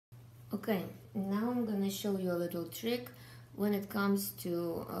Okay, now I'm gonna show you a little trick when it comes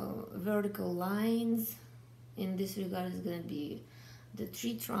to vertical lines. In this regard, it's gonna be the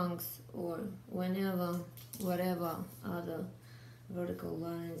tree trunks or whatever other vertical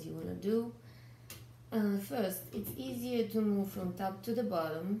lines you wanna do. First, it's easier to move from top to the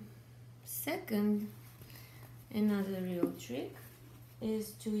bottom. Second, another real trick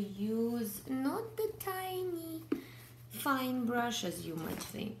is to use not the tiny fine brush as you might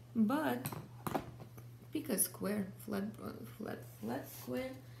think, but pick a square, flat, square, flat,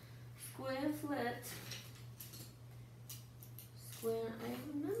 square. I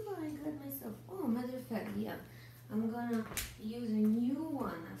remember I got myself, oh, matter of fact, yeah, I'm gonna use a new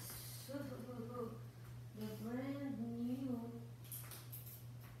one, the brand new,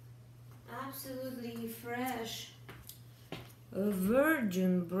 absolutely fresh, a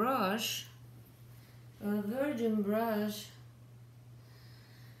virgin brush. I'm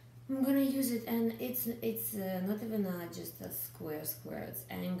gonna use it, and it's not even just a square, it's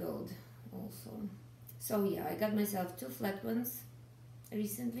angled also. So yeah, I got myself two flat ones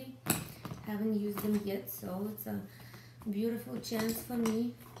recently, haven't used them yet, so it's a beautiful chance for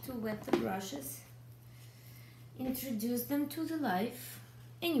me to wet the brushes, introduce them to the life.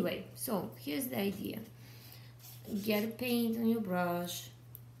 Anyway, so here's the idea. Get a paint on your brush,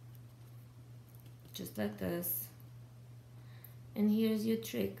 just like this, and here's your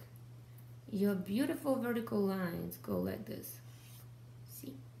trick. Your beautiful vertical lines go like this,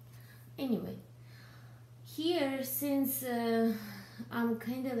 see? Anyway, here, since I'm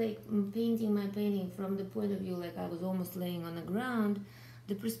kind of like painting my painting from the point of view like I was almost laying on the ground,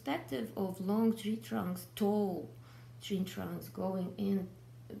 the perspective of long tree trunks, tall tree trunks going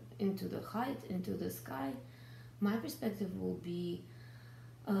into the height, into the sky, my perspective will be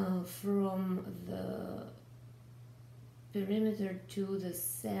from the perimeter to the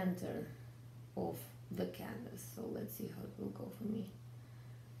center of the canvas. So let's see how it will go for me.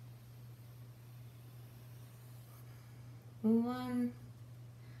 One,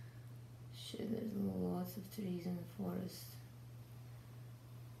 shit, there's lots of trees in the forest,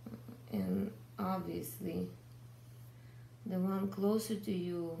 and obviously the one closer to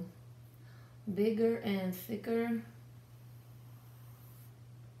you, bigger and thicker.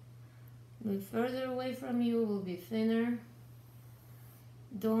 The further away from you will be thinner.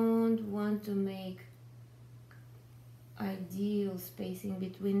 Don't want to make ideal spacing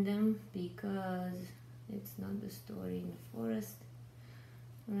between them because it's not the story in the forest,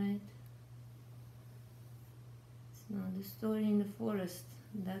 right? It's not the story in the forest.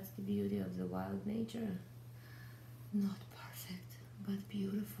 That's the beauty of the wild nature. Not perfect, but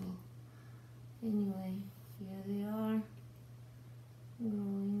beautiful. Anyway, here they are.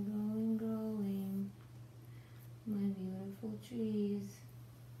 Growing. My beautiful trees.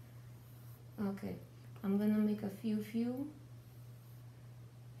 Okay, I'm gonna make a few.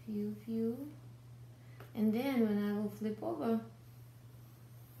 And then when I will flip over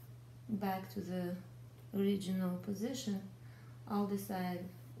back to the original position, I'll decide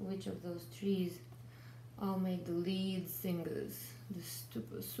which of those trees I'll make the lead singers, the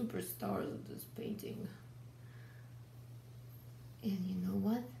superstars of this painting. And you know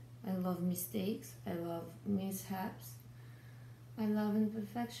what? I love mistakes, I love mishaps, I love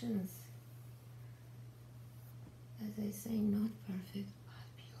imperfections. As I say, not perfect, but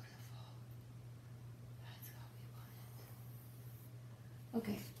beautiful. That's how we want it.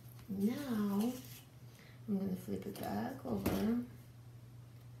 Okay, now I'm going to flip it back over.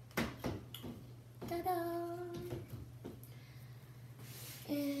 Ta-da!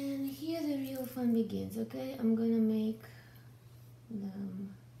 And here the real fun begins, okay? I'm going to make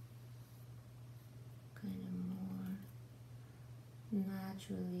them kind of more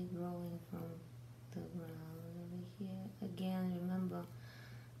naturally growing from the ground over here. Again, remember,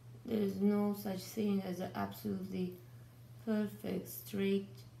 there is no such thing as an absolutely perfect straight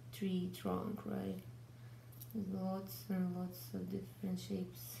tree trunk, right? There's lots and lots of different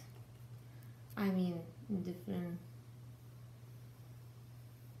shapes. I mean, different,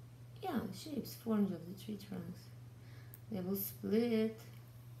 shapes, forms of the tree trunks. They will split,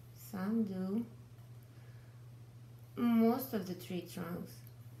 some do. Most of the tree trunks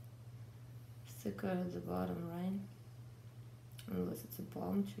thicker at the bottom, right? Unless it's a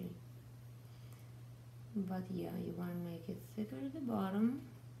palm tree. But yeah, you want to make it thicker at the bottom,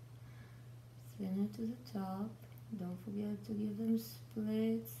 thinner to the top. Don't forget to give them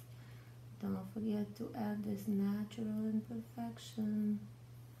splits. Don't forget to add this natural imperfection.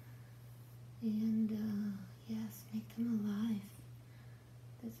 And yes, make them alive.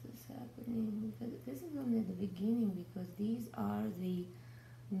 This is happening because this is only the beginning, because these are the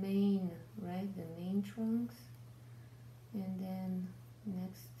main, right? The main trunks. And then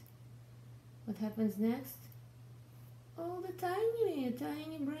next, what happens next? Oh, the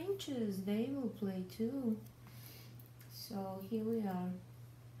tiny branches, they will play too. So here we are.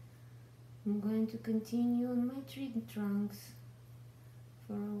 I'm going to continue on my tree trunks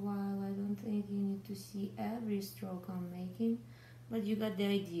for a while. I don't think you need to see every stroke I'm making, but you got the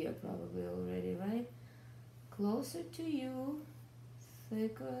idea probably already, right? Closer to you,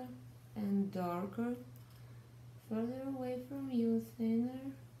 thicker and darker. Further away from you,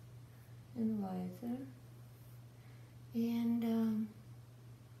 thinner and lighter. And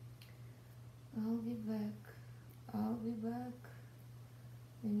I'll be back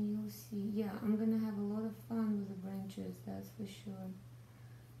and you'll see. Yeah, I'm gonna have a lot of fun with the branches, that's for sure.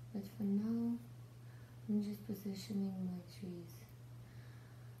 But for now, I'm just positioning my trees.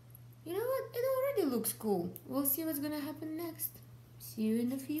 You know what? It already looks cool. We'll see what's gonna happen next. See you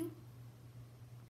in a few.